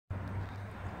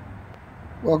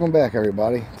Welcome back,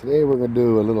 everybody. Today we're going to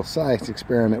do a little science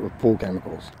experiment with pool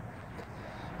chemicals.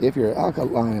 If your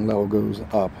alkaline level goes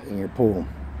up in your pool,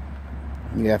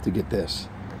 you have to get this,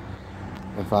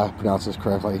 if I pronounce this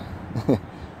correctly,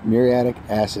 muriatic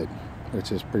acid,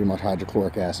 which is pretty much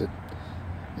hydrochloric acid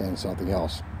and something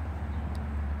else.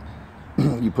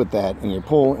 You put that in your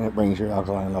pool and it brings your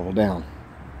alkaline level down.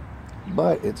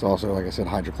 But it's also, like I said,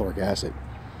 hydrochloric acid.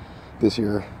 This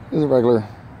here is a regular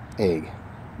egg,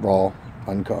 raw,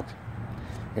 uncooked.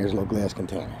 Here's a little glass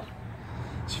container.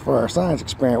 So for our science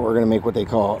experiment, we're going to make what they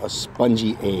call a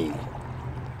spongy egg.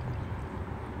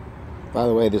 By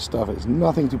the way, this stuff is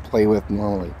nothing to play with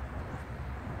normally.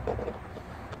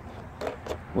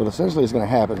 What essentially is going to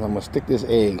happen is I'm going to stick this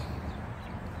egg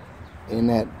in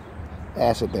that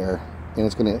acid there, and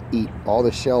it's going to eat all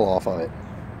the shell off of it.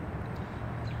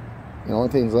 The only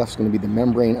thing left is going to be the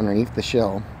membrane underneath the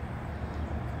shell,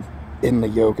 and the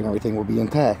yolk and everything will be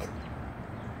intact.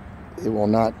 It will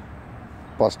not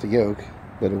bust the yolk,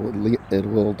 but it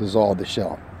will dissolve the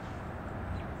shell.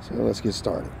 So let's get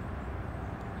started.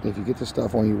 If you get the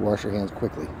stuff on you, wash your hands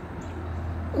quickly.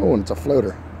 Oh, and it's a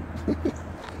floater.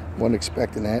 Wasn't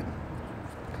expecting that.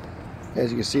 As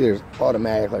you can see, there's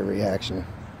automatically a reaction,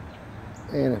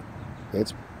 and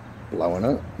it's blowing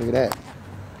up. Look at that.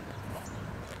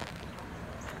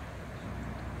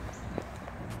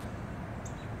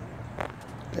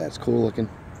 That's cool looking.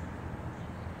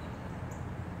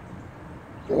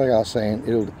 But like I was saying,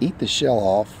 it'll eat the shell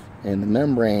off, and the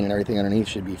membrane and everything underneath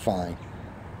should be fine.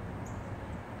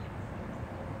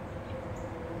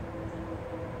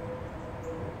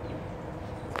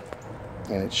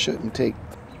 And it shouldn't take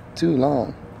too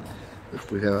long.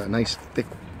 If we have a nice thick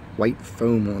white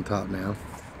foam on top now,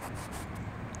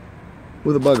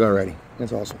 with a bug already.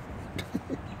 That's awesome.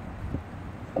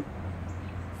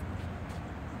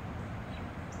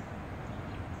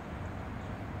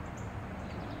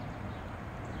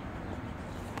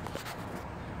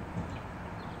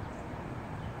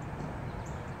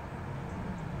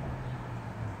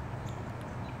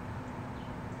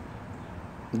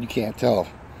 You can't tell,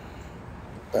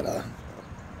 but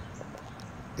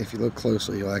if you look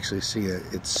closely, you'll actually see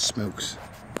that it smokes.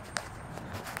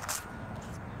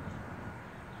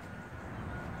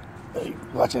 Hey,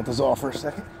 watch that dissolve for a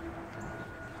second.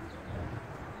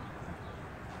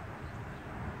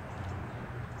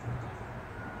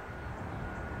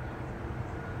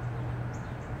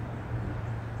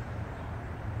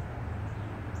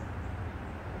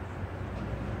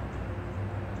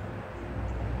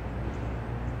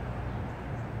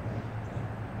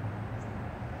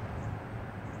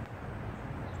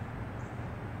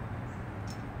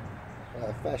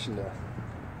 I fashioned a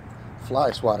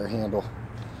fly swatter handle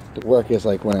to work as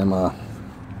like when I'm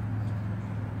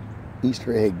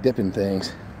Easter egg dipping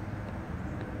things.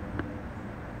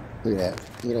 Look at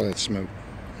that. Look at all that smoke.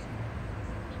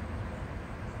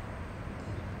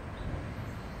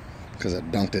 Because I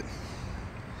dunked it.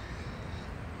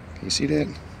 Can you see that?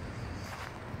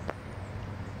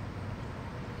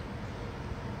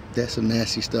 That's some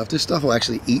nasty stuff. This stuff will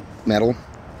actually eat metal.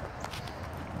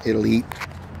 It'll eat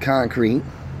concrete.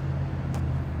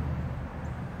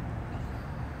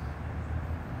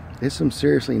 It's some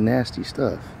seriously nasty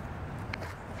stuff.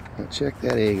 Now check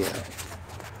that egg out.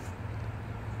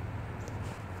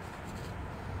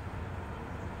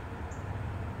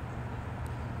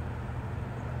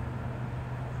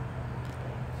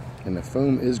 And the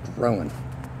foam is growing.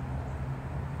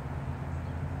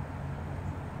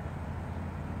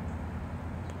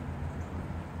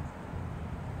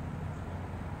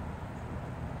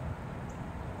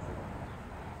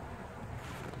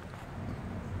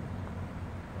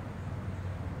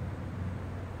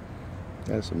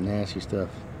 That's some nasty stuff.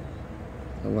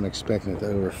 I wasn't expecting it to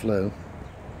overflow.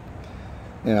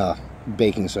 And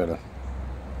baking soda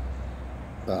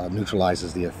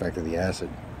neutralizes the effect of the acid.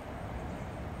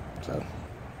 So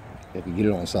if you get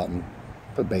it on something,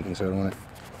 put baking soda on it.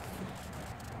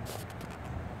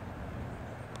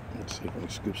 Let's see if we can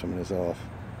scoop some of this off.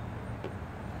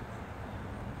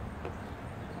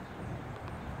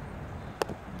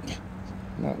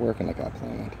 Not working like I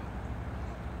planned.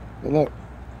 But look.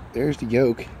 There's the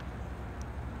yolk.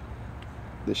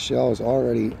 The shell is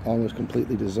already almost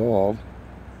completely dissolved.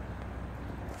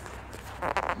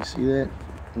 You see that?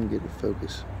 Let me get the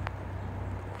focus.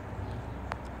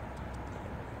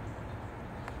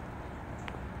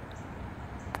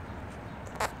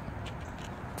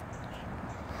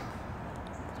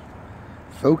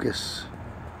 Focus.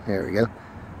 There we go.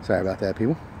 Sorry about that,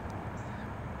 people.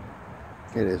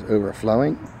 It is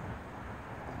overflowing.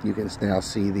 You can now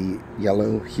see the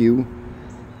yellow hue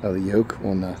of the yolk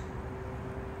on the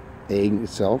egg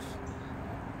itself.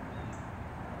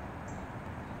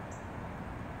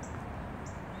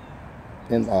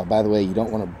 And by the way, you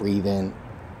don't want to breathe in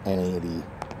any of the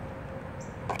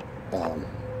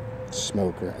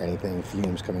smoke or anything,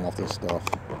 fumes coming off this stuff.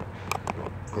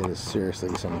 It is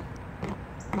seriously some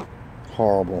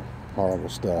horrible, horrible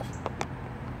stuff.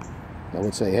 I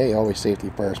would say, hey, always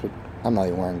safety first, but I'm not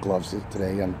even wearing gloves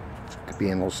today. I'm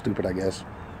being a little stupid, I guess.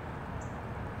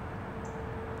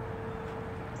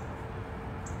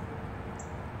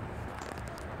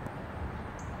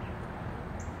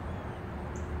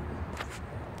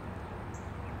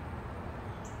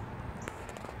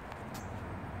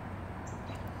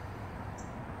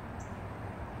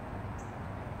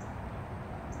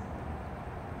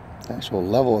 The actual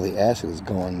level of the acid is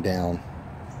going down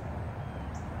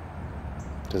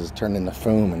because it's turned into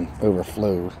foam and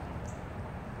overflowed.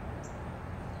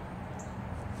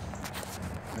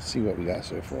 Let's see what we got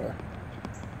so far.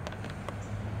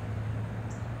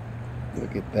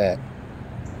 Look at that.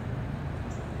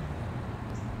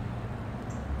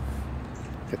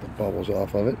 Get the bubbles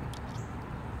off of it.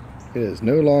 It is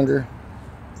no longer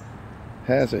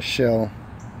has a shell.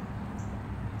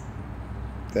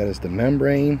 That is the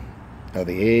membrane of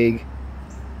the egg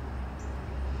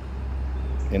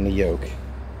and the yolk.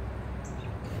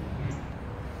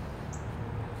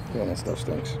 Yeah, that stuff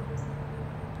stinks.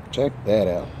 Check that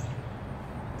out.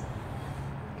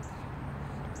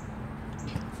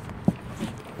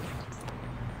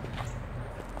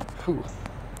 Whew.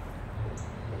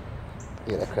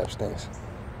 Yeah, that crap stinks.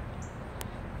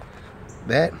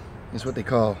 That is what they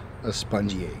call a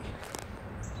spongy egg.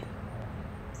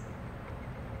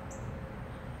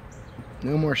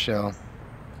 No more shell,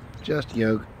 just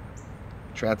yolk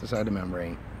trapped inside the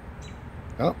membrane.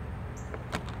 Oh,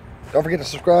 don't forget to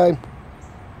subscribe,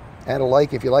 add a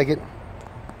like if you like it.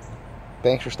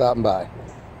 Thanks for stopping by.